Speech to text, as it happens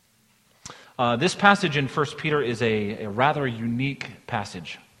This passage in 1 Peter is a rather unique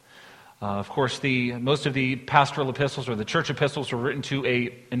passage. Of course, most of the pastoral epistles or the church epistles were written to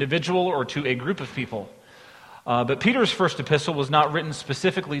an individual or to a group of people. But Peter's first epistle was not written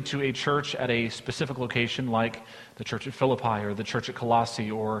specifically to a church at a specific location like the church at Philippi or the church at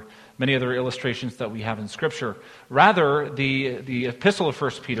Colossae or many other illustrations that we have in Scripture. Rather, the epistle of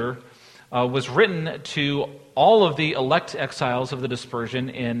 1 Peter was written to all of the elect exiles of the dispersion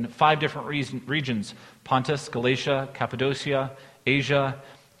in 5 different regions: Pontus, Galatia, Cappadocia, Asia,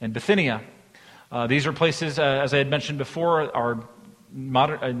 and Bithynia. These are places, as I had mentioned before,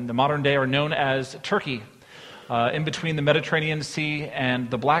 in the modern day are known as Turkey, in between the Mediterranean Sea and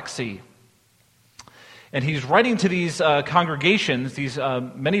the Black Sea. And he's writing to these congregations, these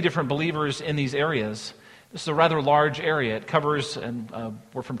many different believers in these areas. This is a rather large area. It covers, and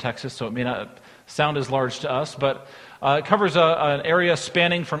we're from Texas, so it may not sound as large to us, but it covers an area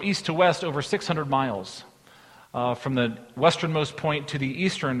spanning from east to west over 600 miles, from the westernmost point to the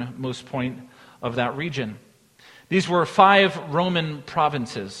easternmost point of that region. These were 5 Roman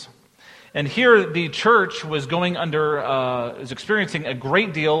provinces. And here the church was was experiencing a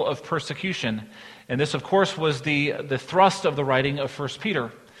great deal of persecution. And this, of course, was the thrust of the writing of 1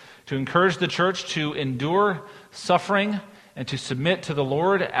 Peter, to encourage the church to endure suffering and to submit to the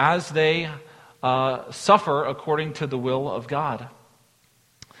Lord as they suffer according to the will of God.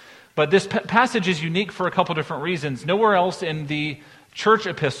 But this passage is unique for a couple different reasons. Nowhere else in the church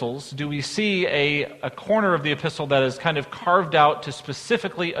epistles do we see a corner of the epistle that is kind of carved out to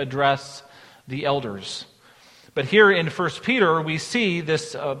specifically address the elders. But here in 1 Peter, we see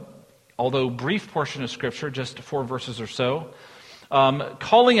this, although brief portion of Scripture, just 4 verses or so,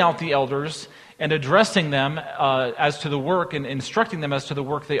 calling out the elders and addressing them as to the work and instructing them as to the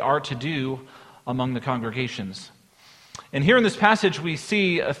work they are to do among the congregations. And here in this passage, we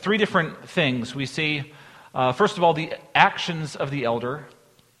see 3 different things. We see, first of all, the actions of the elder.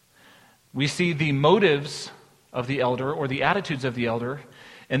 We see the motives of the elder, or the attitudes of the elder.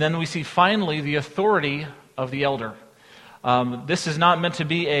 And then we see, finally, the authority of the elder. This is not meant to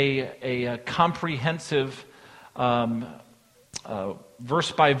be a comprehensive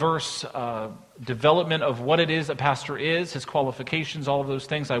verse-by-verse development of what it is a pastor is, his qualifications, all of those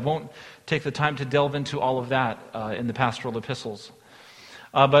things. I won't take the time to delve into all of that in the pastoral epistles.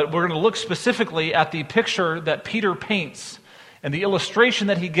 But we're going to look specifically at the picture that Peter paints and the illustration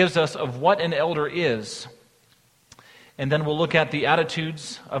that he gives us of what an elder is. And then we'll look at the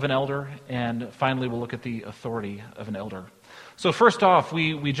attitudes of an elder, and finally we'll look at the authority of an elder. So first off,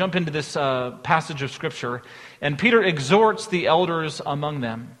 we jump into this passage of Scripture, and Peter exhorts the elders among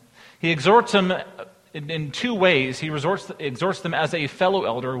them. He exhorts them in 2 ways. He exhorts them as a fellow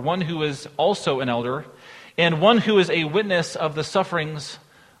elder, one who is also an elder, and one who is a witness of the sufferings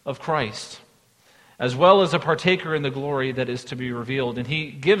of Christ, as well as a partaker in the glory that is to be revealed. And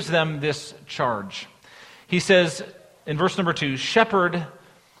he gives them this charge. He says in verse number 2, "Shepherd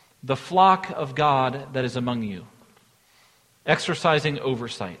the flock of God that is among you, exercising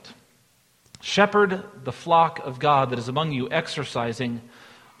oversight." Shepherd the flock of God that is among you, exercising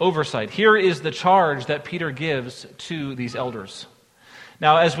oversight. Here is the charge that Peter gives to these elders.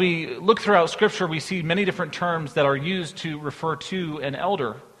 Now, as we look throughout Scripture, we see many different terms that are used to refer to an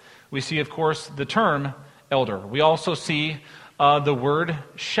elder. We see, of course, the term elder. We also see the word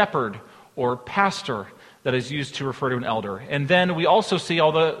shepherd or pastor that is used to refer to an elder. And then we also see,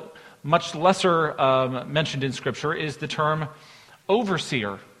 although much lesser mentioned in Scripture, is the term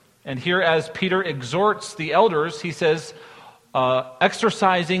overseer. And here, as Peter exhorts the elders, he says,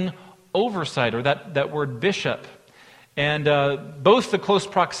 exercising oversight, or that word bishop. And both the close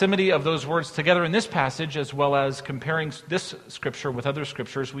proximity of those words together in this passage, as well as comparing this Scripture with other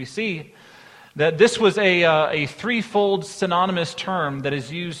Scriptures, we see that this was a threefold synonymous term that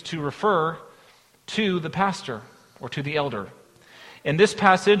is used to refer to the pastor or to the elder. In this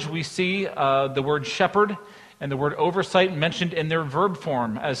passage, we see the word shepherd and the word oversight mentioned in their verb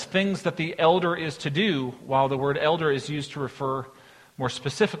form as things that the elder is to do, while the word elder is used to refer more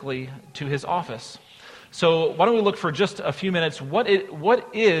specifically to his office. So why don't we look for just a few minutes, what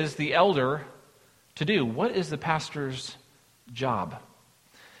is the elder to do? What is the pastor's job?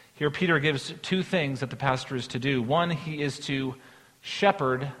 Here Peter gives 2 things that the pastor is to do. One, he is to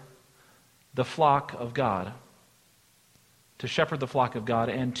shepherd the flock of God. To shepherd the flock of God.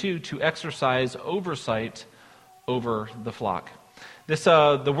 And 2, to exercise oversight over the flock. This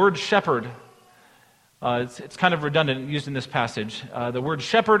the word shepherd, it's kind of redundant used in this passage. The word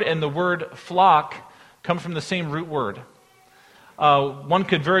shepherd and the word flock come from the same root word. One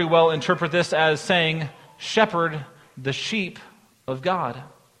could very well interpret this as saying, shepherd the sheep of God.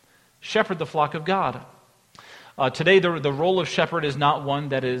 shepherd the flock of God. Today, the role of shepherd is not one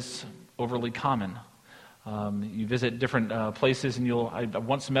that is overly common. You visit different places, and I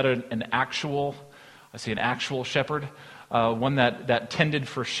once met an actual shepherd, one that tended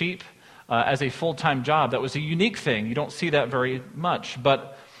for sheep as a full-time job. That was a unique thing. You don't see that very much.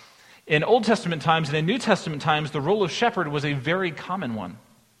 But in Old Testament times and in New Testament times, the role of shepherd was a very common one.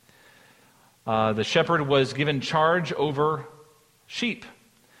 The shepherd was given charge over sheep.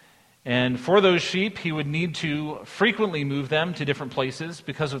 And for those sheep, he would need to frequently move them to different places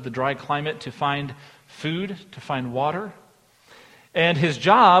because of the dry climate to find food, to find water. And his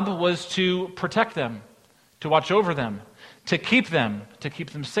job was to protect them, to watch over them, to keep them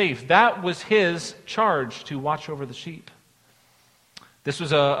safe. That was his charge, to watch over the sheep. This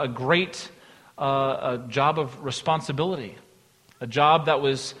was a great job of responsibility, a job that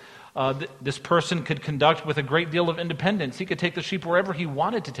was this person could conduct with a great deal of independence. He could take the sheep wherever he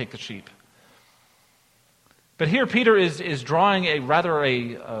wanted to take the sheep. But here Peter is drawing a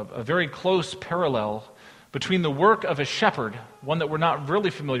very close parallel between the work of a shepherd, one that we're not really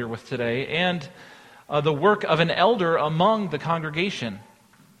familiar with today, and the work of an elder among the congregation,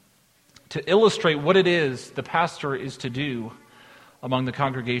 to illustrate what it is the pastor is to do among the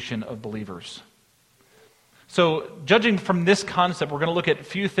congregation of believers. So, judging from this concept, we're going to look at a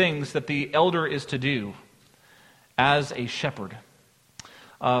few things that the elder is to do as a shepherd.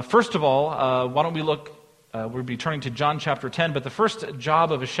 First of all, why don't we look, we'll be turning to John chapter 10, but the first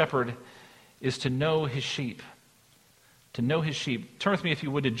job of a shepherd is to know his sheep. To know his sheep. Turn with me, if you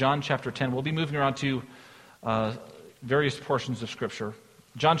would, to John chapter 10. We'll be moving around to various portions of Scripture.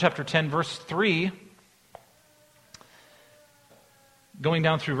 John chapter 10, verse 3, going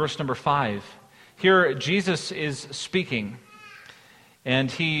down through verse number 5. Here, Jesus is speaking, and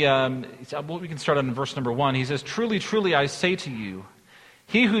we can start on verse number 1. He says, "Truly, truly, I say to you,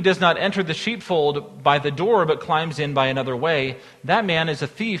 he who does not enter the sheepfold by the door, but climbs in by another way, that man is a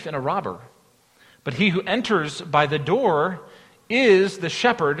thief and a robber. But he who enters by the door is the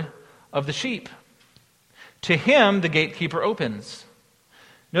shepherd of the sheep. To him the gatekeeper opens."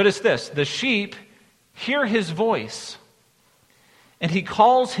 Notice this, the sheep hear his voice, and he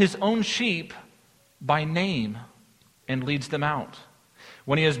calls his own sheep by name and leads them out.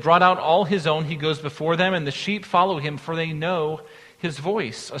 When he has brought out all his own, he goes before them, and the sheep follow him, for they know his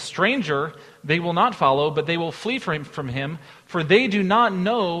voice. A stranger they will not follow, but they will flee from him, for they do not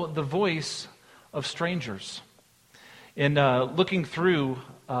know the voice of strangers. In looking through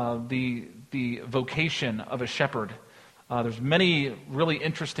the vocation of a shepherd, there's many really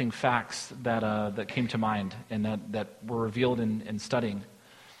interesting facts that came to mind and that were revealed in studying.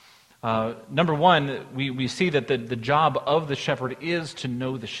 Number one, we see that the job of the shepherd is to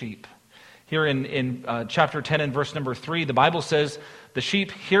know the sheep. Here in chapter 10 and verse number 3, the Bible says, "The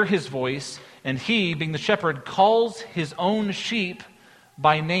sheep hear his voice, and he, being the shepherd, calls his own sheep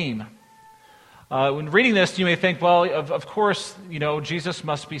by name." When reading this, you may think, well, of course, Jesus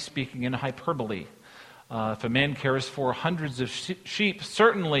must be speaking in hyperbole. If a man cares for hundreds of sheep,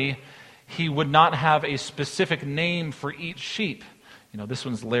 certainly he would not have a specific name for each sheep. This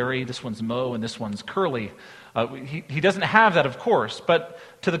one's Larry, this one's Mo, and this one's Curly. He doesn't have that, of course. But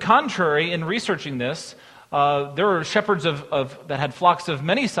to the contrary, in researching this, there are shepherds that had flocks of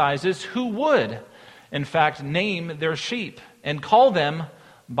many sizes who would, in fact, name their sheep and call them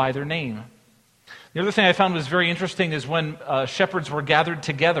by their name. The other thing I found was very interesting is when shepherds were gathered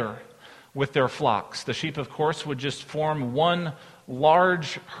together with their flocks. The sheep, of course, would just form one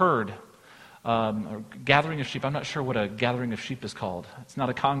large herd. A gathering of sheep. I'm not sure what a gathering of sheep is called. It's not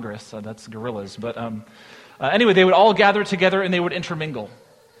a congress. That's gorillas. But anyway, they would all gather together and they would intermingle.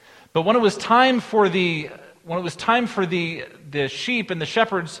 But when it was time for the sheep and the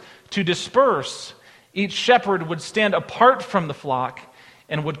shepherds to disperse, each shepherd would stand apart from the flock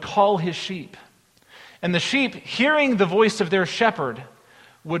and would call his sheep. And the sheep, hearing the voice of their shepherd,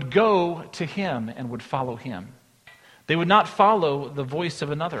 would go to him and would follow him. They would not follow the voice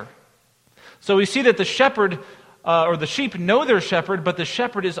of another. So we see that the shepherd, or the sheep know their shepherd, but the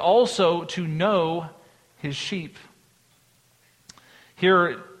shepherd is also to know his sheep.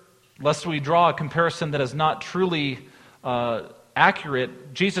 Here, lest we draw a comparison that is not truly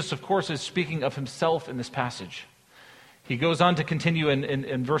accurate, Jesus, of course, is speaking of himself in this passage. He goes on to continue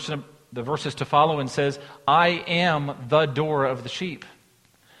in the verses to follow and says, "I am the door of the sheep."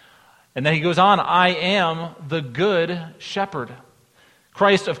 And then he goes on, "I am the good shepherd."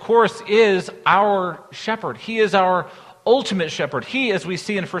 Christ, of course, is our shepherd. He is our ultimate shepherd. He, as we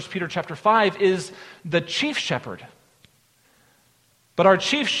see in 1 Peter chapter 5, is the chief shepherd. But our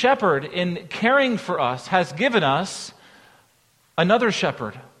chief shepherd, in caring for us, has given us another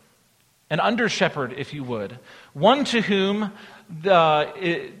shepherd, an under-shepherd, if you would, one to whom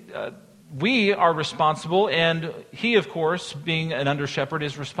we are responsible, and he, of course, being an under-shepherd,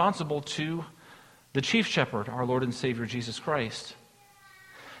 is responsible to the chief shepherd, our Lord and Savior, Jesus Christ.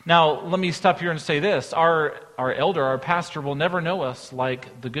 Now, let me stop here and say this. Our elder, our pastor, will never know us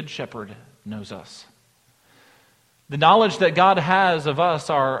like the good shepherd knows us. The knowledge that God has of us,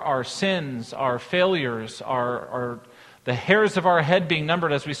 our sins, our failures, the hairs of our head being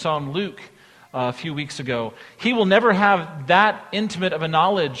numbered, as we saw in Luke a few weeks ago. He will never have that intimate of a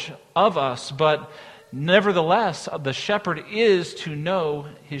knowledge of us, but nevertheless, the shepherd is to know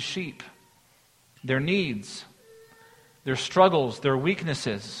his sheep, their needs, their struggles, their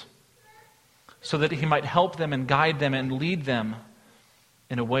weaknesses, so that he might help them and guide them and lead them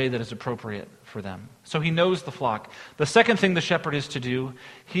in a way that is appropriate for them. So he knows the flock. The second thing the shepherd is to do,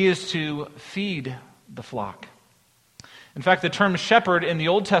 he is to feed the flock. In fact, the term shepherd in the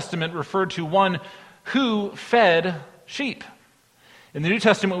Old Testament referred to one who fed sheep. In the New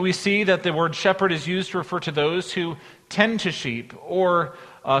Testament, we see that the word shepherd is used to refer to those who tend to sheep, or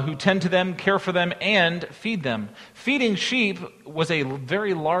who tend to them, care for them, and feed them. Feeding sheep was a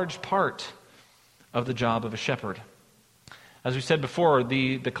very large part of the job of a shepherd. As we said before,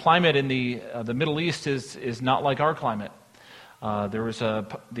 the climate in the Middle East is not like our climate. There was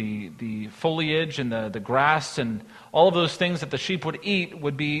the foliage and the grass and all of those things that the sheep would eat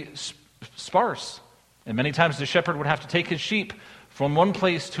would be sparse. And many times the shepherd would have to take his sheep from one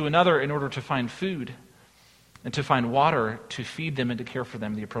place to another in order to find food and to find water to feed them and to care for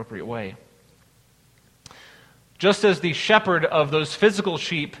them the appropriate way. Just as the shepherd of those physical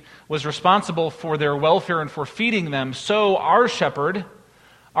sheep was responsible for their welfare and for feeding them, so our shepherd,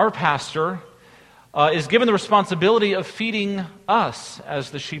 our pastor, is given the responsibility of feeding us as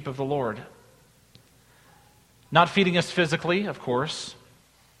the sheep of the Lord. Not feeding us physically, of course,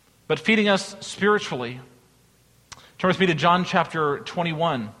 but feeding us spiritually. Turn with me to John chapter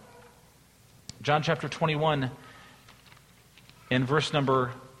 21. John chapter 21 and verse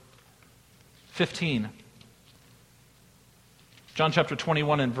number 15. John chapter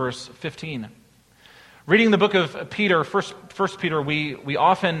 21 and verse 15. Reading the book of Peter, First Peter, we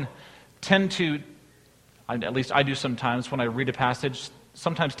often tend to, at least I do sometimes when I read a passage,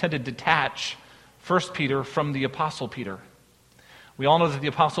 sometimes tend to detach 1 Peter from the Apostle Peter. We all know that the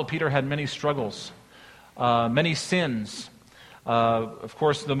Apostle Peter had many struggles, many sins. Of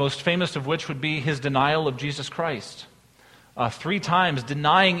course, the most famous of which would be his denial of Jesus Christ. 3 times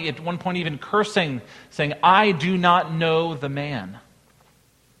denying, at one point even cursing, saying, "I do not know the man."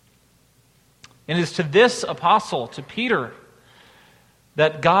 And it is to this apostle, to Peter,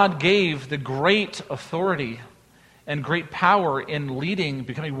 that God gave the great authority and great power in leading,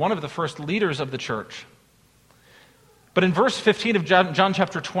 becoming one of the first leaders of the church. But in verse 15 of John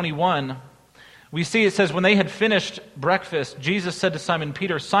chapter 21, we see it says, when they had finished breakfast, Jesus said to Simon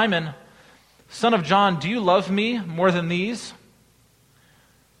Peter, "Simon, son of John, do you love me more than these?"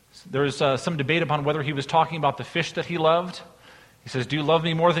 There is some debate upon whether he was talking about the fish that he loved. He says, "Do you love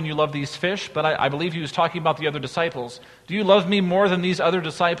me more than you love these fish?" But I believe he was talking about the other disciples. "Do you love me more than these other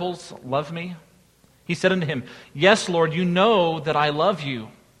disciples love me?" He said unto him, "Yes, Lord, you know that I love you."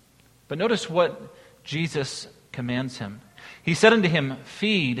 But notice what Jesus commands him. He said unto him,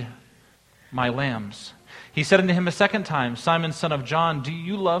 "Feed my lambs." He said unto him a second time, "Simon, son of John, do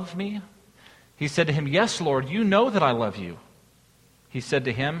you love me?" He said to him, "Yes, Lord, you know that I love you." He said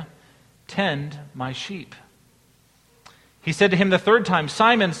to him, "Tend my sheep." He said to him the third time,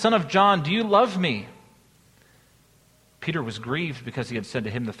 "Simon, son of John, do you love me?" Peter was grieved because he had said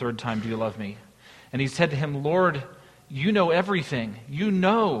to him the third time, "Do you love me?" And he said to him, "Lord, you know everything. You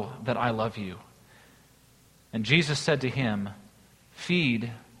know that I love you." And Jesus said to him,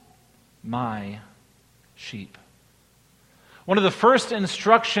 "Feed my sheep." One of the first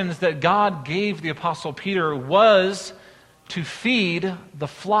instructions that God gave the Apostle Peter was to feed the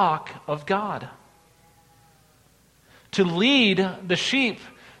flock of God. To lead the sheep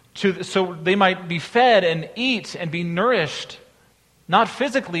so they might be fed and eat and be nourished, not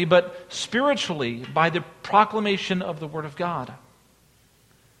physically, but spiritually, by the proclamation of the Word of God.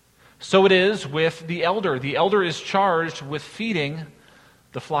 So it is with the elder. The elder is charged with feeding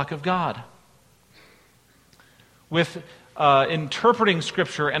the flock of God, with interpreting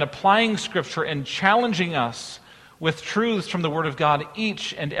Scripture and applying Scripture and challenging us with truths from the Word of God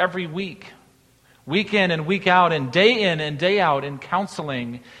each and every week in and week out, and day in and day out, in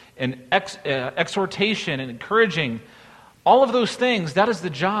counseling and exhortation and encouraging. All of those things, that is the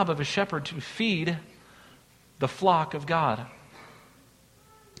job of a shepherd, to feed the flock of God.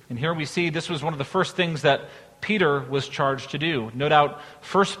 And here we see this was one of the first things that Peter was charged to do. No doubt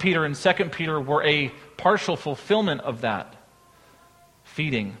 1 Peter and 2 Peter were a partial fulfillment of that.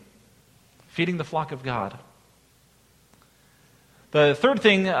 Feeding the flock of God. The third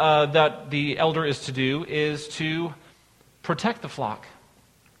thing that the elder is to do is to protect the flock.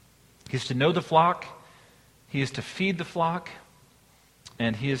 He is to know the flock, he is to feed the flock,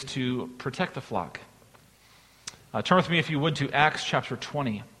 and he is to protect the flock. Turn with me, if you would, to Acts chapter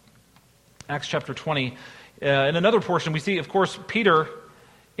 20. Acts chapter 20. In another portion, we see, of course, Peter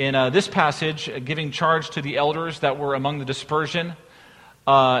in this passage giving charge to the elders that were among the dispersion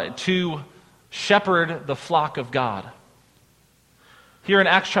to shepherd the flock of God. Here in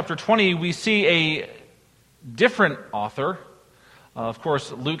Acts chapter 20, we see a different author. Of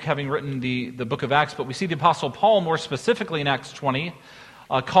course, Luke having written the book of Acts, but we see the Apostle Paul more specifically in Acts 20,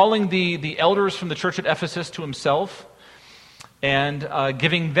 calling the elders from the church at Ephesus to himself and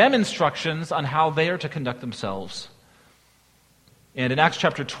giving them instructions on how they are to conduct themselves. And in Acts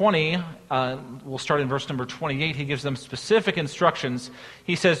chapter 20, we'll start in verse number 28, he gives them specific instructions.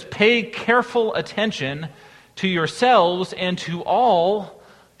 He says, "Pay careful attention to yourselves and to all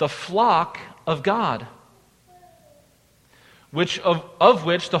the flock of God, of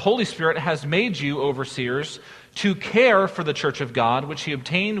which the Holy Spirit has made you overseers to care for the church of God, which he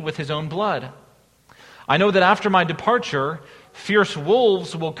obtained with his own blood. I know that after my departure, fierce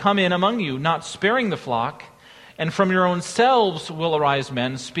wolves will come in among you, not sparing the flock, and from your own selves will arise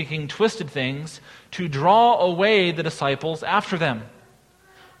men speaking twisted things to draw away the disciples after them."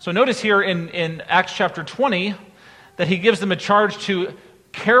 So notice here in Acts chapter 20 that he gives them a charge to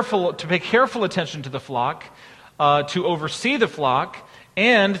pay careful attention to the flock, to oversee the flock,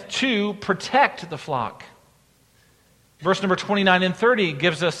 and to protect the flock. Verse number 29 and 30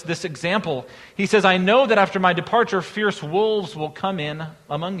 gives us this example. He says, "I know that after my departure, fierce wolves will come in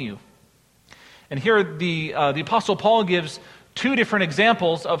among you." And here the Apostle Paul gives two different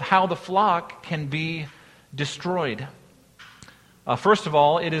examples of how the flock can be destroyed. First of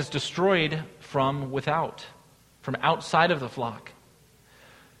all, it is destroyed from without, from outside of the flock.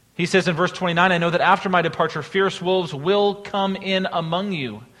 He says in verse 29, "I know that after my departure, fierce wolves will come in among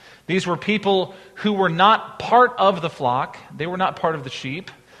you." These were people who were not part of the flock. They were not part of the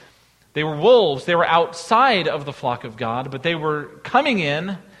sheep. They were wolves. They were outside of the flock of God, but they were coming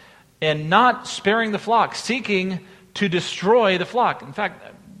in and not sparing the flock, seeking to destroy the flock. In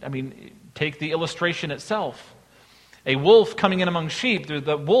fact, take the illustration itself. A wolf coming in among sheep,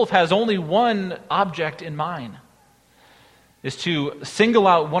 the wolf has only one object in mind, is to single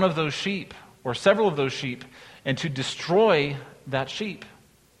out one of those sheep or several of those sheep and to destroy that sheep.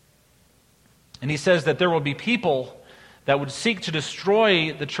 And he says that there will be people that would seek to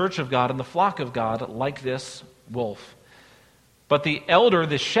destroy the church of God and the flock of God like this wolf. But the elder,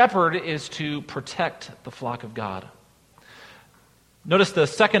 the shepherd, is to protect the flock of God. Notice the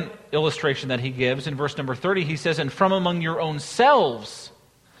second illustration that he gives in verse number 30. He says, "And from among your own selves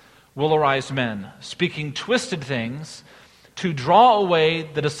will arise men, speaking twisted things, to draw away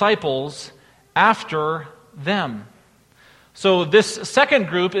the disciples after them." So this second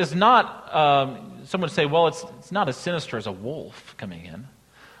group is not, some would say, well, it's not as sinister as a wolf coming in.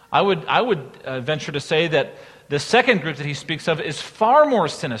 I would venture to say that the second group that he speaks of is far more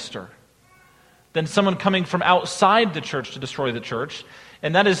sinister than someone coming from outside the church to destroy the church.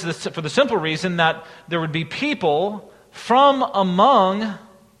 And that is for the simple reason that there would be people from among,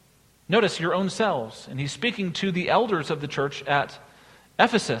 notice, your own selves. And he's speaking to the elders of the church at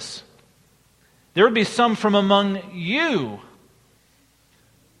Ephesus. There would be some from among you.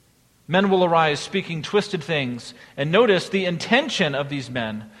 Men will arise speaking twisted things. And notice the intention of these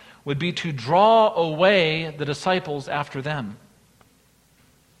men would be to draw away the disciples after them.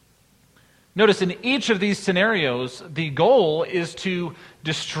 Notice in each of these scenarios, the goal is to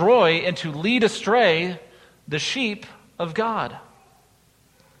destroy and to lead astray the sheep of God.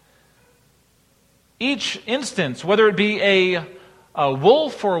 Each instance, whether it be a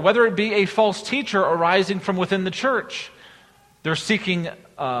wolf or whether it be a false teacher arising from within the church, they're seeking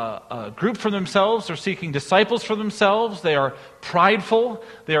a group for themselves, they're seeking disciples for themselves, they are prideful,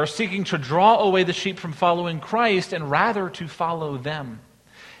 they are seeking to draw away the sheep from following Christ and rather to follow them.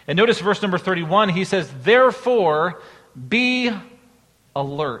 And notice verse number 31, he says, "Therefore, be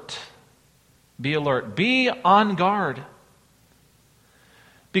alert." Be alert. Be on guard.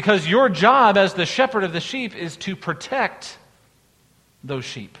 Because your job as the shepherd of the sheep is to protect those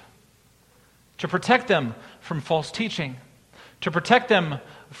sheep. To protect them from false teaching. To protect them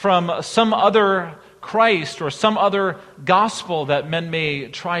from some other Christ or some other gospel that men may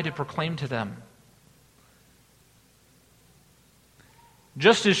try to proclaim to them.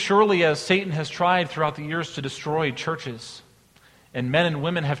 Just as surely as Satan has tried throughout the years to destroy churches, and men and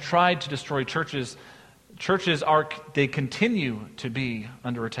women have tried to destroy churches, they continue to be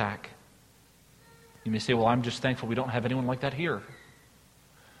under attack. You may say, well, I'm just thankful we don't have anyone like that here,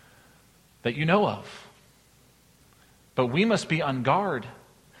 that you know of. But we must be on guard.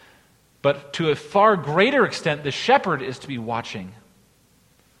 But to a far greater extent, the shepherd is to be watching,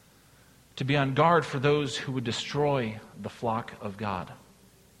 to be on guard for those who would destroy the flock of God.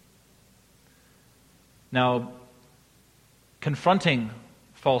 Now, confronting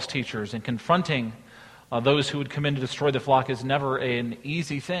false teachers and confronting those who would come in to destroy the flock is never an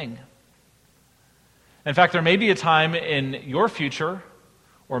easy thing. In fact, there may be a time in your future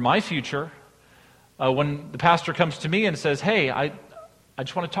or my future when the pastor comes to me and says, hey, I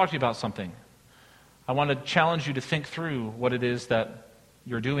just want to talk to you about something. I want to challenge you to think through what it is that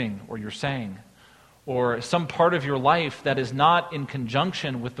you're doing or you're saying, or some part of your life that is not in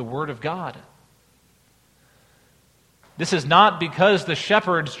conjunction with the Word of God. This is not because the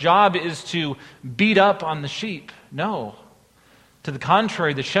shepherd's job is to beat up on the sheep. No. To the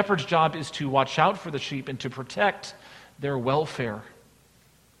contrary, the shepherd's job is to watch out for the sheep and to protect their welfare.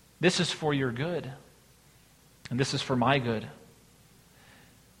 This is for your good, and this is for my good.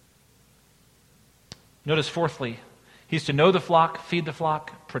 Notice fourthly, he's to know the flock, feed the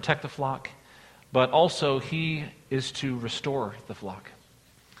flock, protect the flock, but also he is to restore the flock.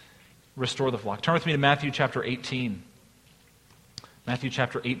 Restore the flock. Turn with me to Matthew chapter 18. Matthew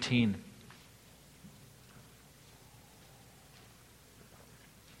chapter 18.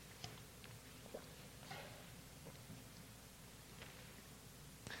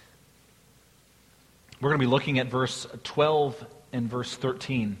 We're going to be looking at verse 12 and verse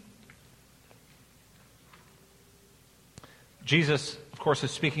 13. Jesus, of course,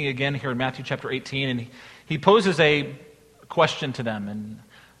 is speaking again here in Matthew chapter 18, and he poses a question to them, and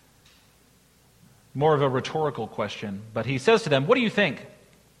more of a rhetorical question. But he says to them, what do you think?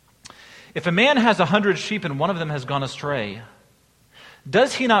 If a man has 100 sheep and one of them has gone astray,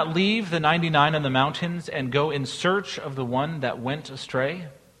 does he not leave the 99 on the mountains and go in search of the one that went astray?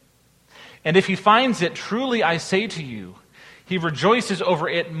 And if he finds it, truly I say to you, he rejoices over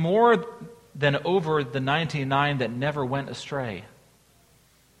it more than over the 99 that never went astray.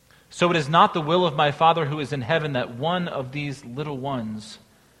 So it is not the will of my Father who is in heaven that one of these little ones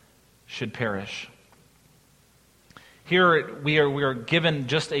should perish. Here we are given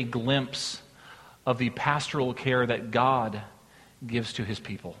just a glimpse of the pastoral care that God gives to his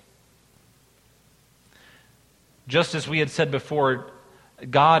people. Just as we had said before,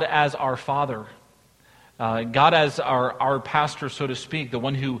 God as our Father, God as our pastor, so to speak, the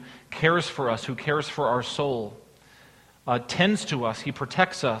one who cares for us, who cares for our soul, tends to us, he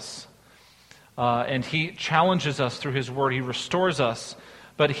protects us, and he challenges us through his word, he restores us.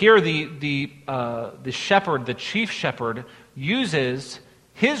 But here the shepherd, the chief shepherd, uses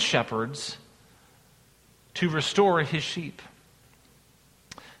his shepherds to restore his sheep.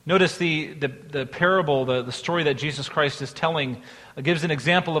 Notice the parable, the story that Jesus Christ is telling, gives an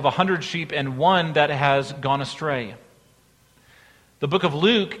example of 100 sheep and one that has gone astray. The book of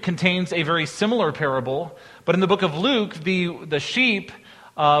Luke contains a very similar parable, but in the book of Luke, the sheep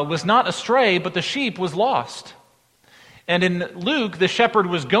was not astray, but the sheep was lost. And in Luke, the shepherd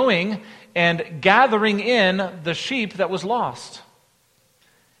was going and gathering in the sheep that was lost.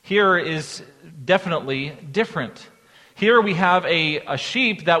 Here is definitely different. Here we have a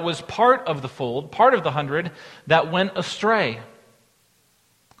sheep that was part of the fold, part of the 100, that went astray,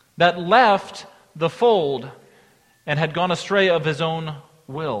 that left the fold and had gone astray of his own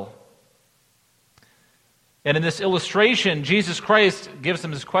will. And in this illustration, Jesus Christ gives them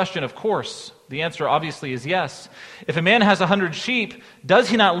this question, of course. The answer obviously is yes. If a man has 100 sheep, does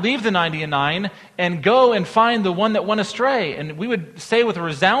he not leave the 99 and go and find the one that went astray? And we would say with a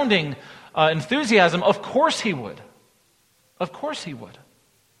resounding enthusiasm, of course he would. Of course he would.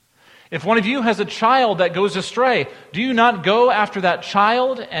 If one of you has a child that goes astray, do you not go after that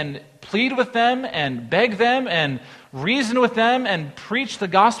child and plead with them and beg them and reason with them and preach the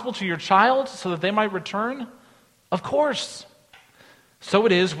gospel to your child so that they might return? Of course. So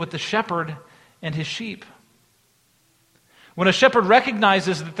it is with the shepherd and his sheep. When a shepherd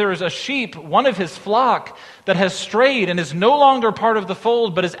recognizes that there is a sheep, one of his flock, that has strayed and is no longer part of the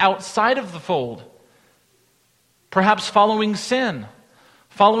fold but is outside of the fold, perhaps following sin,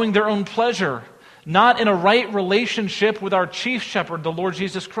 following their own pleasure, not in a right relationship with our chief shepherd, the Lord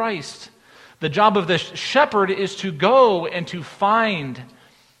Jesus Christ. The job of the shepherd is to go and to find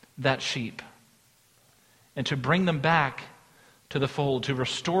that sheep and to bring them back to the fold, to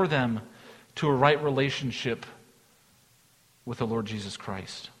restore them to a right relationship with the Lord Jesus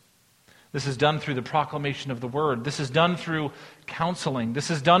Christ. This is done through the proclamation of the word. This is done through counseling.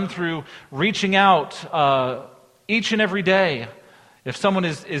 This is done through reaching out each and every day. If someone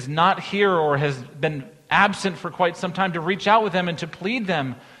is not here or has been absent for quite some time, to reach out with them and to plead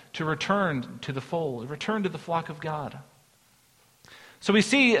them to return to the fold, return to the flock of God. So we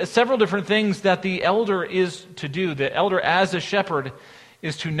see several different things that the elder is to do. The elder as a shepherd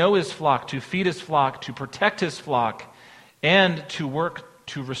is to know his flock, to feed his flock, to protect his flock, and to work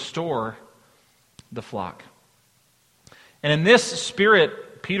to restore the flock. And in this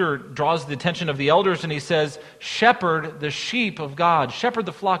spirit, Peter draws the attention of the elders and he says, shepherd the sheep of God, shepherd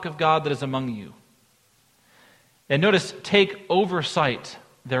the flock of God that is among you. And notice, take oversight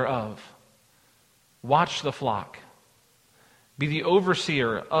thereof. Watch the flock. Be the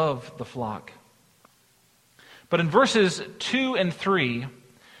overseer of the flock. But in verses 2 and 3,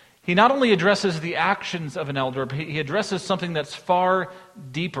 he not only addresses the actions of an elder, but he addresses something that's far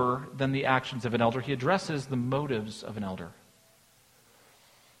deeper than the actions of an elder. He addresses the motives of an elder.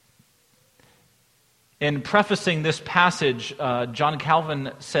 In prefacing this passage, John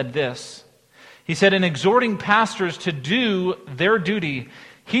Calvin said this. He said, in exhorting pastors to do their duty,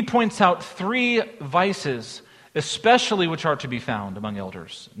 he points out three vices, especially which are to be found among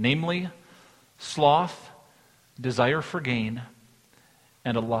elders, namely, sloth, desire for gain,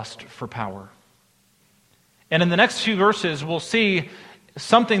 and a lust for power. And in the next few verses, we'll see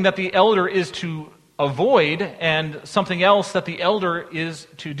something that the elder is to avoid and something else that the elder is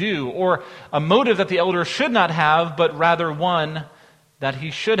to do, or a motive that the elder should not have, but rather one that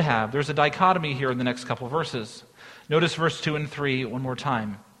he should have. There's a dichotomy here in the next couple of verses. Notice verse 2 and 3 one more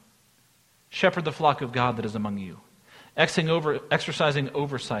time. Shepherd the flock of God that is among you, exercising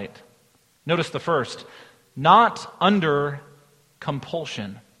oversight. Notice the first, not under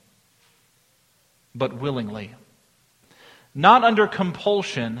compulsion, but willingly. Not under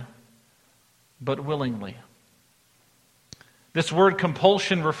compulsion, but willingly. This word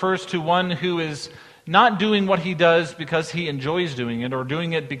compulsion refers to one who is not doing what he does because he enjoys doing it or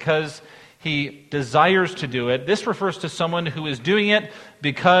doing it because he desires to do it. This refers to someone who is doing it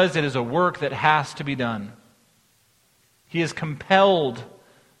because it is a work that has to be done. He is compelled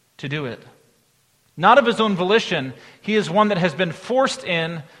to do it. Not of his own volition. He is one that has been forced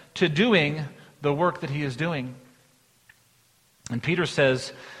in to doing the work that he is doing. And Peter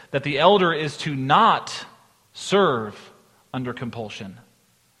says that the elder is to not serve under compulsion,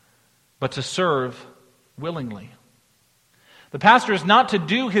 but to serve willingly. The pastor is not to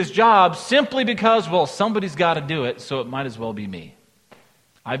do his job simply because, well, somebody's got to do it, so it might as well be me.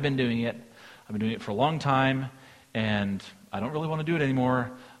 I've been doing it. I've been doing it for a long time, and I don't really want to do it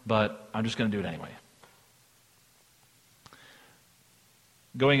anymore, but I'm just going to do it anyway.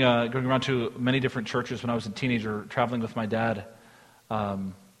 Going around to many different churches when I was a teenager, traveling with my dad,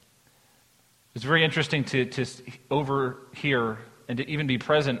 it was very interesting to overhear and to even be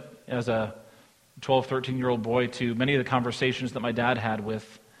present as a 12, 13-year-old boy to many of the conversations that my dad had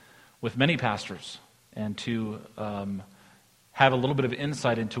with many pastors, and to have a little bit of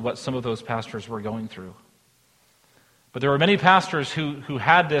insight into what some of those pastors were going through. But there were many pastors who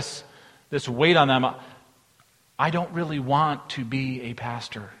had this weight on them. I don't really want to be a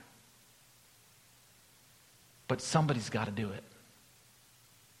pastor, but somebody's got to do it.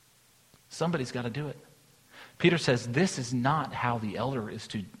 Somebody's got to do it. Peter says this is not how the elder is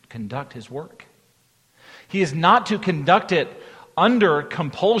to conduct his work. He is not to conduct it under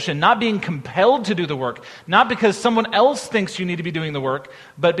compulsion, not being compelled to do the work, not because someone else thinks you need to be doing the work,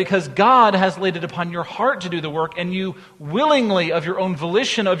 but because God has laid it upon your heart to do the work, and you willingly, of your own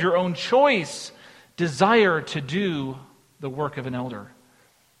volition, of your own choice, desire to do the work of an elder.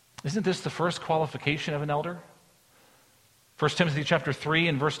 Isn't this the first qualification of an elder? 1 Timothy chapter 3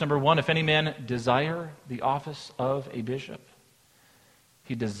 and verse number 1, if any man desire the office of a bishop,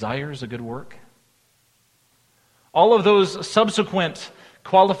 he desires a good work. All of those subsequent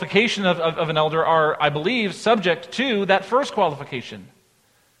qualifications of an elder are, I believe, subject to that first qualification.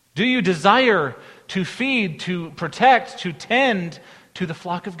 Do you desire to feed, to protect, to tend to the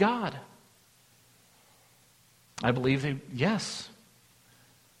flock of God? I believe yes.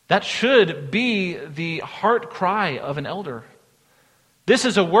 That should be the heart cry of an elder. This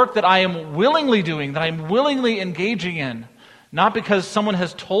is a work that I am willingly doing, that I am willingly engaging in, not because someone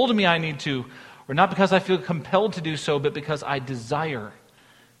has told me I need to, or not because I feel compelled to do so, but because I desire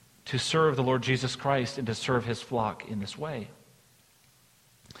to serve the Lord Jesus Christ and to serve his flock in this way.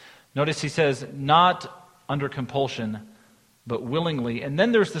 Notice he says, not under compulsion, but willingly. And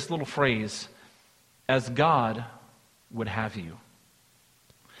then there's this little phrase, as God would have you.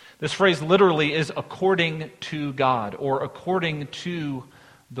 This phrase literally is according to God, or according to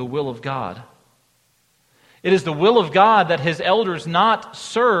the will of God. It is the will of God that his elders not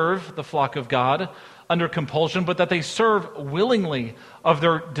serve the flock of God under compulsion, but that they serve willingly, of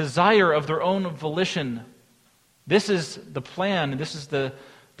their desire, of their own volition. This is the plan. This is the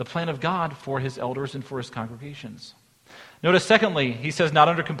plan of God for his elders and for his congregations. Notice, secondly, he says not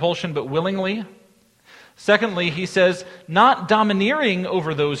under compulsion, but willingly. Secondly, he says not domineering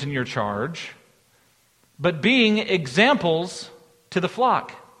over those in your charge, but being examples to the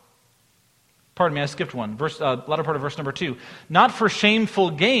flock. Pardon me, I skipped one. Latter part of verse number 2. Not for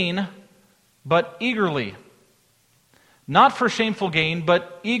shameful gain, but eagerly. Not for shameful gain,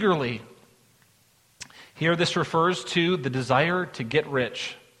 but eagerly. Here this refers to the desire to get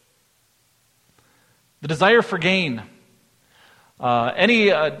rich. The desire for gain.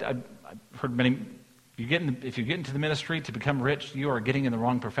 I've heard many, if you get into the ministry to become rich, you are getting in the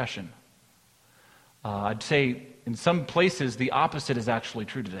wrong profession. I'd say in some places the opposite is actually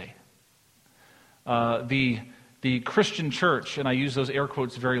true today. The Christian church, and I use those air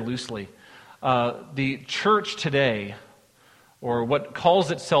quotes very loosely, the church today, or what calls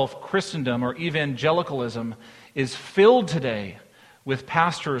itself Christendom or evangelicalism, is filled today with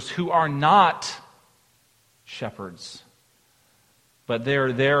pastors who are not shepherds, but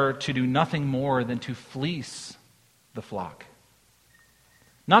they're there to do nothing more than to fleece the flock.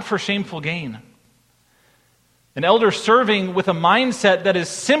 Not for shameful gain. An elder serving with a mindset that is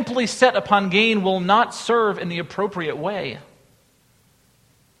simply set upon gain will not serve in the appropriate way.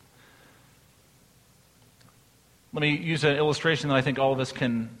 Let me use an illustration that I think all of us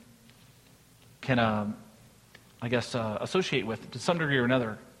can associate with to some degree or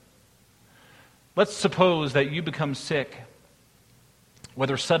another. Let's suppose that you become sick,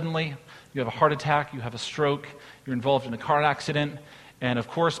 whether suddenly you have a heart attack, you have a stroke, you're involved in a car accident, and of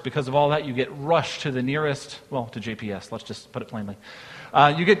course, because of all that, you get rushed to the nearest, to JPS, let's just put it plainly.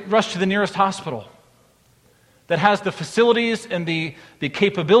 You get rushed to the nearest hospital that has the facilities and the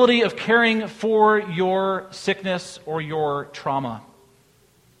capability of caring for your sickness or your trauma.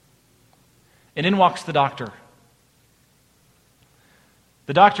 And in walks the doctor.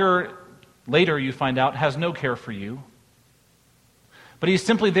 The doctor, later you find out, has no care for you, but he's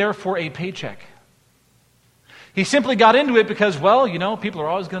simply there for a paycheck. He simply got into it because, people are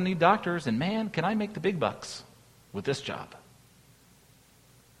always going to need doctors, and man, can I make the big bucks with this job.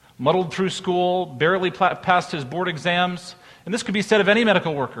 Muddled through school, barely passed his board exams, and this could be said of any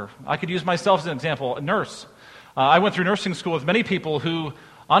medical worker. I could use myself as an example, a nurse. I went through nursing school with many people who,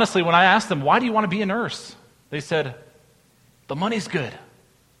 honestly, when I asked them, why do you want to be a nurse? They said, the money's good.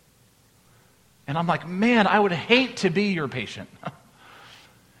 And I'm like, man, I would hate to be your patient.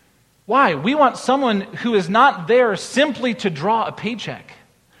 Why? We want someone who is not there simply to draw a paycheck,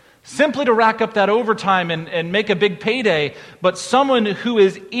 simply to rack up that overtime and make a big payday, but someone who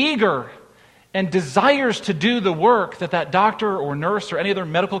is eager and desires to do the work that doctor or nurse or any other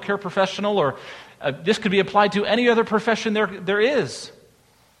medical care professional, or this could be applied to any other profession there is.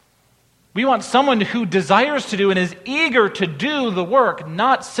 We want someone who desires to do and is eager to do the work,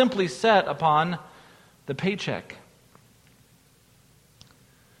 not simply set upon the paycheck.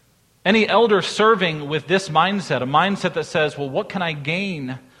 Any elder serving with this mindset, a mindset that says, what can I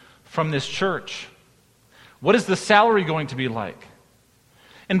gain from this church? What is the salary going to be like?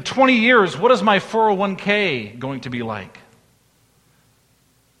 In 20 years, what is my 401k going to be like?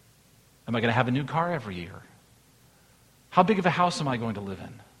 Am I going to have a new car every year? How big of a house am I going to live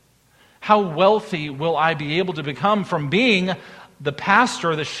in? How wealthy will I be able to become from being the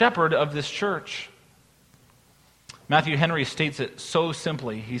pastor, the shepherd of this church? Matthew Henry states it so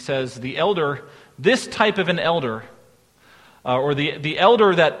simply. He says, the elder, this type of an elder, or the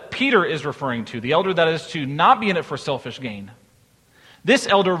elder that Peter is referring to, the elder that is to not be in it for selfish gain, this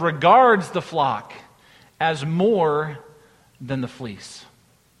elder regards the flock as more than the fleece.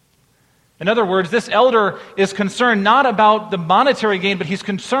 In other words, this elder is concerned not about the monetary gain, but he's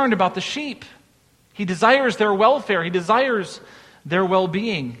concerned about the sheep. He desires their welfare. He desires their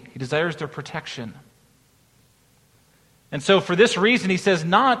well-being. He desires their protection. And so for this reason, he says,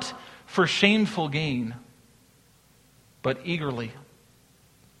 not for shameful gain, but eagerly.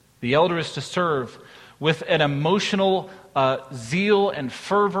 The elder is to serve with an emotional zeal and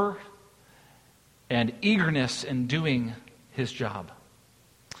fervor and eagerness in doing his job.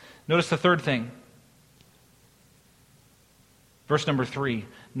 Notice the third thing. Verse number 3.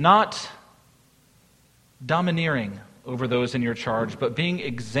 Not domineering over those in your charge, but being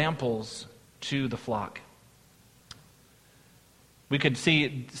examples to the flock. We could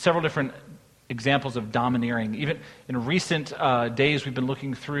see several different examples of domineering. Even in recent days, we've been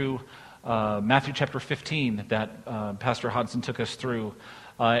looking through Matthew chapter 15 that Pastor Hodson took us through.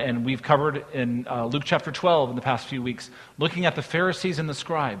 And we've covered in Luke chapter 12 in the past few weeks, looking at the Pharisees and the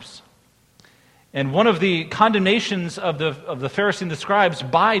scribes. And one of the condemnations of the Pharisees and the scribes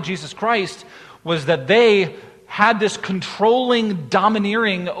by Jesus Christ was that they had this controlling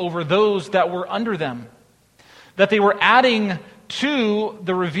domineering over those that were under them. That they were adding to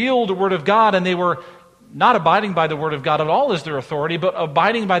the revealed Word of God, and they were not abiding by the Word of God at all as their authority, but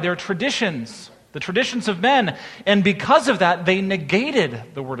abiding by their traditions, the traditions of men. And because of that, they negated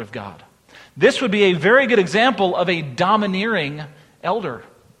the Word of God. This would be a very good example of a domineering elder.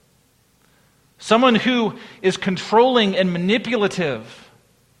 Someone who is controlling and manipulative.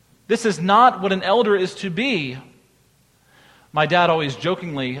 This is not what an elder is to be. My dad always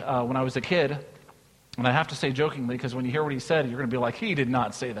jokingly, when I was a kid, and I have to say jokingly because when you hear what he said, you're going to be like, he did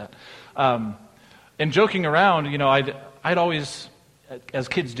not say that. And joking around, I'd always, as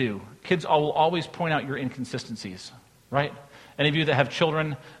kids do, kids will always point out your inconsistencies, right? Any of you that have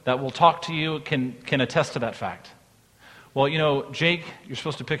children that will talk to you can attest to that fact. Well, Jake, you're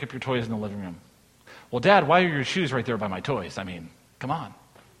supposed to pick up your toys in the living room. Well, Dad, why are your shoes right there by my toys? I mean, come on,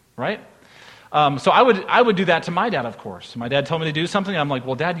 right? So I would do that to my dad, of course. My dad told me to do something, and I'm like,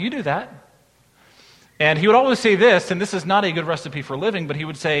 well, Dad, you do that. And he would always say this, and this is not a good recipe for living, but he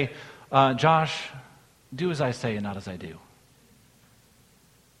would say, Josh, do as I say and not as I do.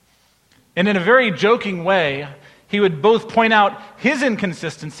 And in a very joking way, he would both point out his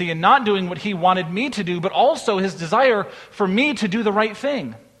inconsistency in not doing what he wanted me to do, but also his desire for me to do the right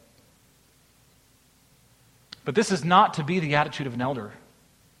thing. But this is not to be the attitude of an elder.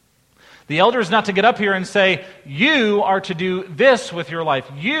 The elder is not to get up here and say, you are to do this with your life.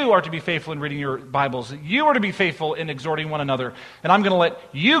 You are to be faithful in reading your Bibles. You are to be faithful in exhorting one another. And I'm going to let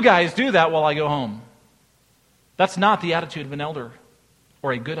you guys do that while I go home. That's not the attitude of an elder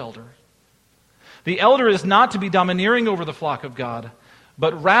or a good elder. The elder is not to be domineering over the flock of God,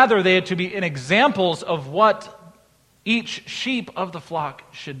 but rather they are to be examples of what each sheep of the flock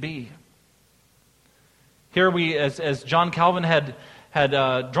should be. Here we, as John Calvin had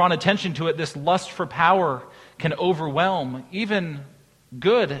drawn attention to it, this lust for power can overwhelm even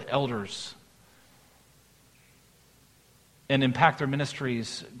good elders and impact their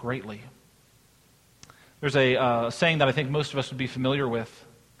ministries greatly. There's a saying that I think most of us would be familiar with.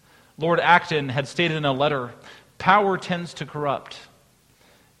 Lord Acton had stated in a letter, power tends to corrupt,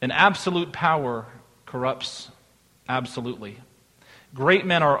 and absolute power corrupts absolutely. Great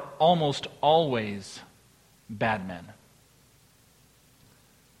men are almost always bad men.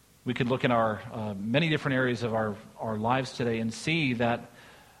 We could look in our many different areas of our lives today and see that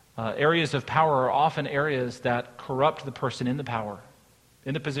areas of power are often areas that corrupt the person in the power,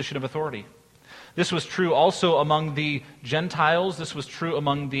 in the position of authority. This was true also among the Gentiles. This was true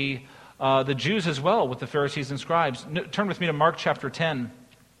among the Jews as well, with the Pharisees and scribes. Turn with me to Mark chapter 10,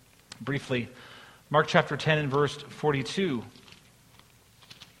 briefly. Mark chapter 10 and verse 42.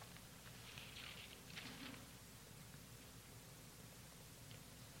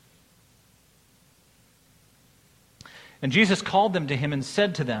 And Jesus called them to him and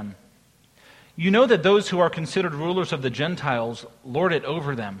said to them, you know that those who are considered rulers of the Gentiles lord it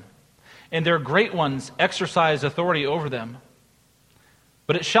over them, and their great ones exercise authority over them.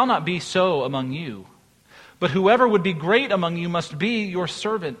 But it shall not be so among you. But whoever would be great among you must be your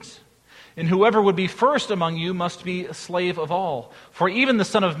servant, and whoever would be first among you must be a slave of all. For even the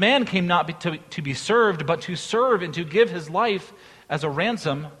Son of Man came not to be served, but to serve and to give his life as a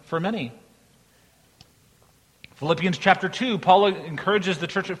ransom for many. Philippians chapter 2, Paul encourages the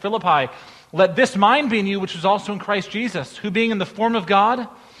church at Philippi, let this mind be in you, which was also in Christ Jesus, who being in the form of God,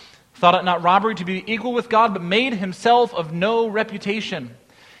 thought it not robbery to be equal with God, but made himself of no reputation,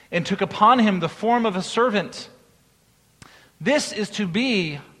 and took upon him the form of a servant. This is to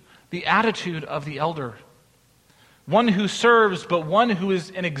be the attitude of the elder. One who serves, but one who is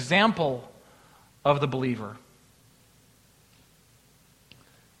an example of the believer.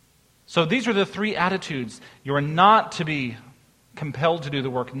 So these are the three attitudes. You are not to be compelled to do the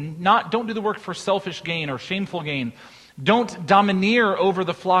work. Don't do the work for selfish gain or shameful gain. Don't domineer over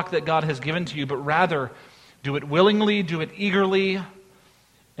the flock that God has given to you, but rather do it willingly, do it eagerly,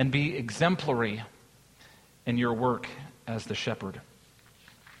 and be exemplary in your work as the shepherd.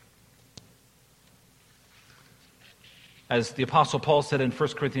 As the Apostle Paul said in 1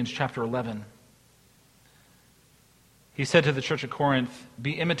 Corinthians chapter 11, he said to the church at Corinth,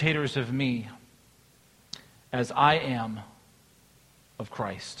 be imitators of me as I am of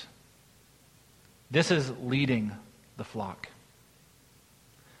Christ. This is leading the flock.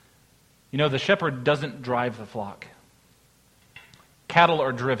 You know, the shepherd doesn't drive the flock. Cattle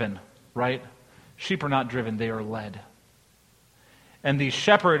are driven, right? Sheep are not driven, they are led. And the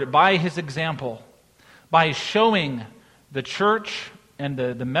shepherd, by his example, by showing the church and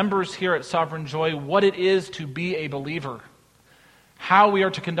the members here at Sovereign Joy what it is to be a believer, how we are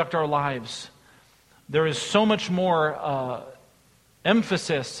to conduct our lives, there is so much more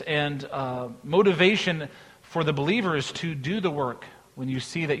emphasis and motivation for the believers to do the work when you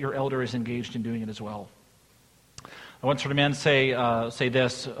see that your elder is engaged in doing it as well. I once heard a man say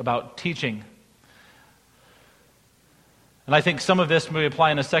this about teaching. And I think some of this may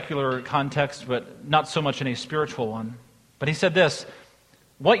apply in a secular context, but not so much in a spiritual one. But he said this: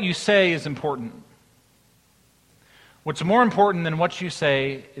 what you say is important. What's more important than what you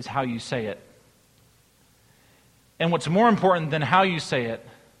say is how you say it. And what's more important than how you say it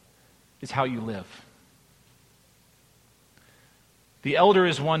is how you live. The elder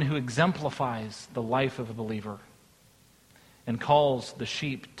is one who exemplifies the life of a believer and calls the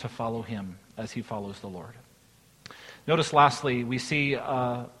sheep to follow him as he follows the Lord. Notice lastly, we see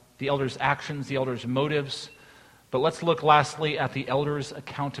the elder's actions, the elder's motives, but let's look lastly at the elder's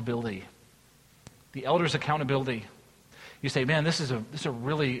accountability. The elder's accountability. You say, man, this is a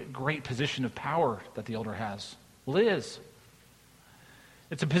really great position of power that the elder has. Well, it is.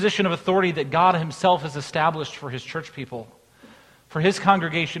 It's a position of authority that God himself has established for his church people, for his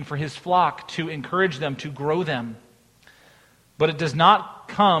congregation, for his flock, to encourage them, to grow them. But it does not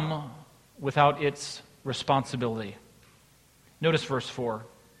come without its responsibility. Notice verse 4.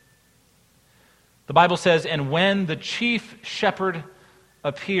 The Bible says, "And when the chief shepherd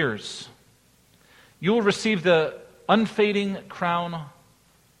appears, you will receive the unfading crown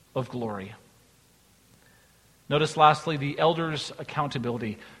of glory." Notice lastly the elder's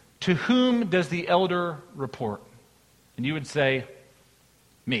accountability. To whom does the elder report? And you would say,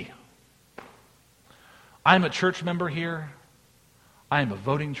 me. I'm a church member here. I am a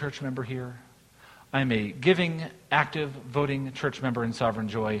voting church member here. I'm a giving, active, voting church member in Sovereign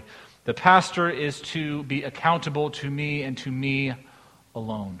Joy. The pastor is to be accountable to me and to me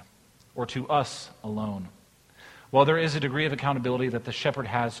alone, or to us alone. Well, there is a degree of accountability that the shepherd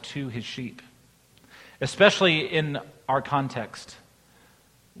has to his sheep, especially in our context.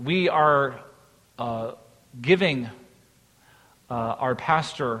 We are giving our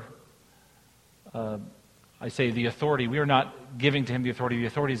pastor, I say the authority. We are not giving to him the authority. The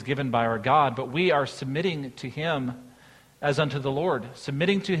authority is given by our God, but we are submitting to him as unto the Lord,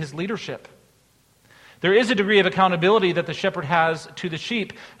 submitting to his leadership. There is a degree of accountability that the shepherd has to the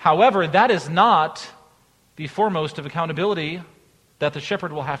sheep. However, that is not the foremost of accountability that the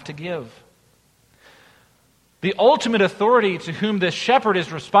shepherd will have to give. The ultimate authority to whom this shepherd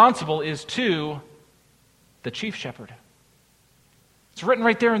is responsible is to the chief shepherd. It's written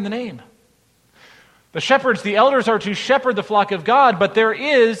right there in the name. The shepherds, the elders, are to shepherd the flock of God, but there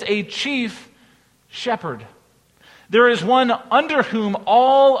is a chief shepherd. There is one under whom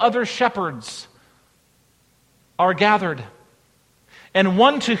all other shepherds are gathered, and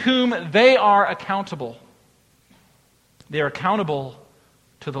one to whom they are accountable. They are accountable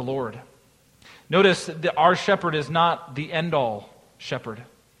to the Lord. Notice that our shepherd is not the end-all shepherd.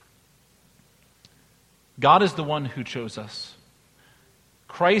 God is the one who chose us.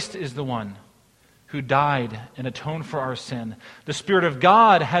 Christ is the one who died and atoned for our sin. The Spirit of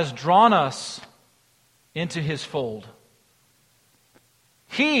God has drawn us into his fold.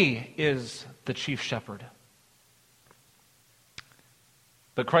 He is the chief shepherd.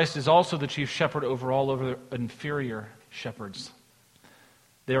 But Christ is also the chief shepherd over all other inferior shepherds.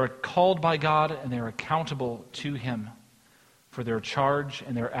 They are called by God and they are accountable to him for their charge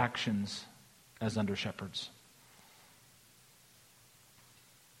and their actions as under shepherds.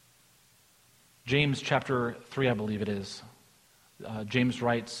 James chapter 3, I believe it is. James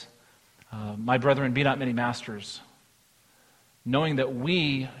writes, "My brethren, be not many masters, knowing that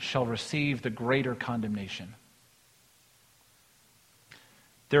we shall receive the greater condemnation."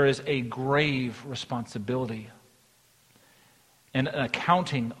 There is a grave responsibility and an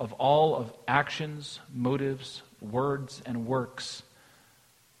accounting of all of actions, motives, words, and works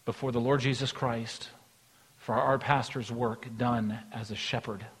before the Lord Jesus Christ for our pastor's work done as a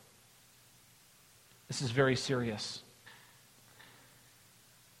shepherd. This is very serious.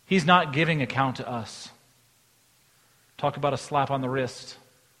 He's not giving account to us. Talk about a slap on the wrist.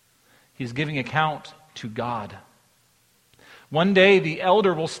 He's giving account to God. One day the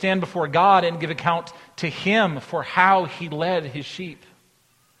elder will stand before God and give account to him for how he led his sheep,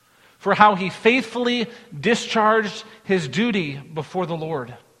 for how he faithfully discharged his duty before the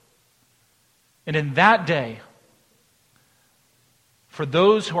Lord. And in that day, for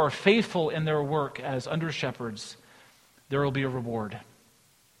those who are faithful in their work as under-shepherds, there will be a reward.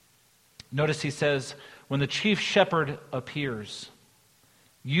 Notice he says, when the chief shepherd appears,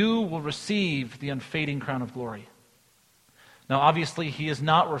 you will receive the unfading crown of glory. Now, obviously, he is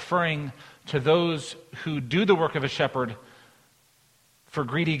not referring to those who do the work of a shepherd for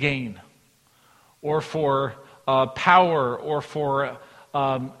greedy gain, or for power, or for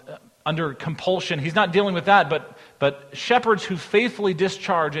under compulsion. He's not dealing with that, but shepherds who faithfully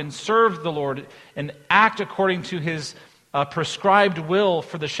discharge and serve the Lord and act according to his prescribed will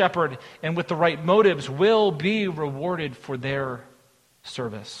for the shepherd and with the right motives will be rewarded for their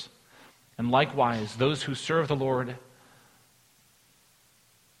service. And likewise, those who serve the Lord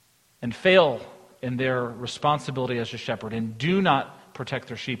and fail in their responsibility as a shepherd and do not protect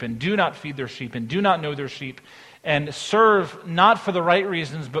their sheep and do not feed their sheep and do not know their sheep and serve not for the right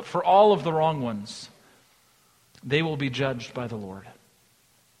reasons but for all of the wrong ones, they will be judged by the Lord.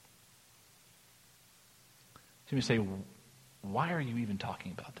 So you say, why are you even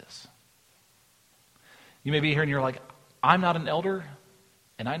talking about this? You may be here and you're like, I'm not an elder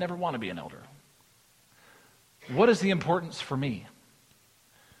and I never want to be an elder. What is the importance for me?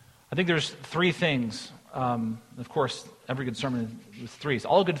 I think there's three things. Of course, every good sermon is threes.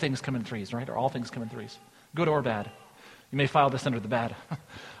 All good things come in threes, right? Or all things come in threes. Good or bad. You may file this under the bad.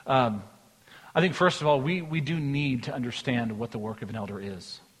 I think, first of all, we do need to understand what the work of an elder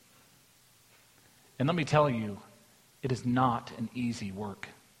is. And let me tell you, it is not an easy work.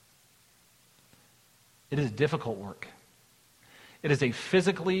 It is difficult work. It is a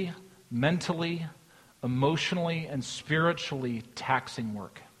physically, mentally, emotionally, and spiritually taxing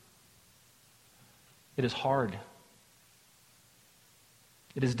work. It is hard.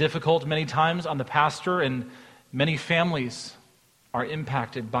 It is difficult many times on the pastor, and many families are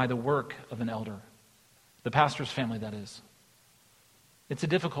impacted by the work of an elder. The pastor's family, that is. It's a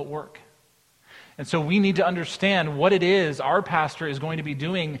difficult work. And so we need to understand what it is our pastor is going to be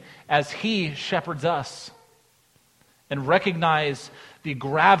doing as he shepherds us, and recognize the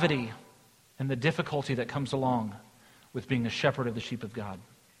gravity and the difficulty that comes along with being a shepherd of the sheep of God.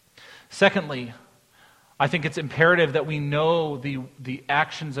 Secondly, I think it's imperative that we know the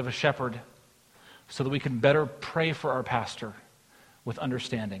actions of a shepherd so that we can better pray for our pastor with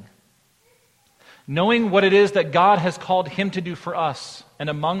understanding. Knowing what it is that God has called him to do for us and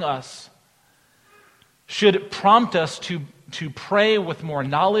among us should prompt us to pray with more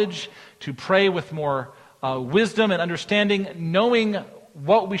knowledge, to pray with more wisdom and understanding, knowing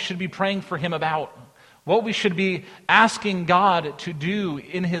what we should be praying for him about, what we should be asking God to do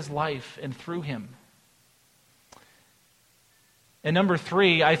in his life and through him. And number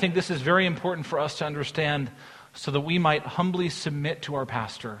three, I think this is very important for us to understand so that we might humbly submit to our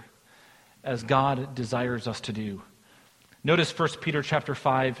pastor as God desires us to do. Notice 1 Peter chapter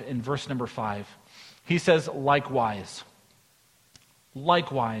 5 in verse number 5. He says, likewise,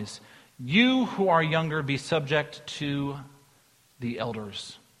 you who are younger be subject to the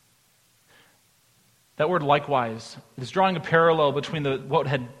elders. That word likewise is drawing a parallel between what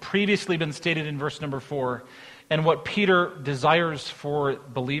had previously been stated in verse number 4 and what Peter desires for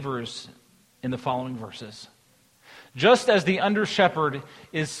believers in the following verses. Just as the under-shepherd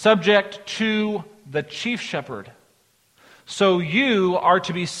is subject to the chief shepherd, so you are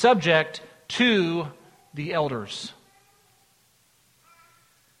to be subject to the elders.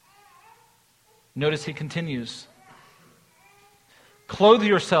 Notice he continues. Clothe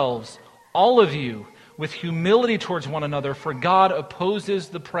yourselves, all of you, with humility towards one another, for God opposes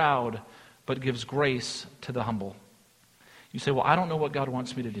the proud, but gives grace to the humble. You say, well, I don't know what God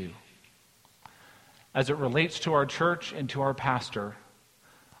wants me to do. As it relates to our church and to our pastor,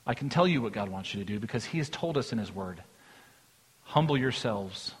 I can tell you what God wants you to do because he has told us in his word. Humble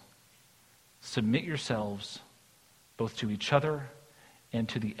yourselves. Submit yourselves both to each other and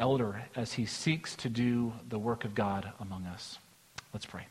to the elder as he seeks to do the work of God among us. Let's pray.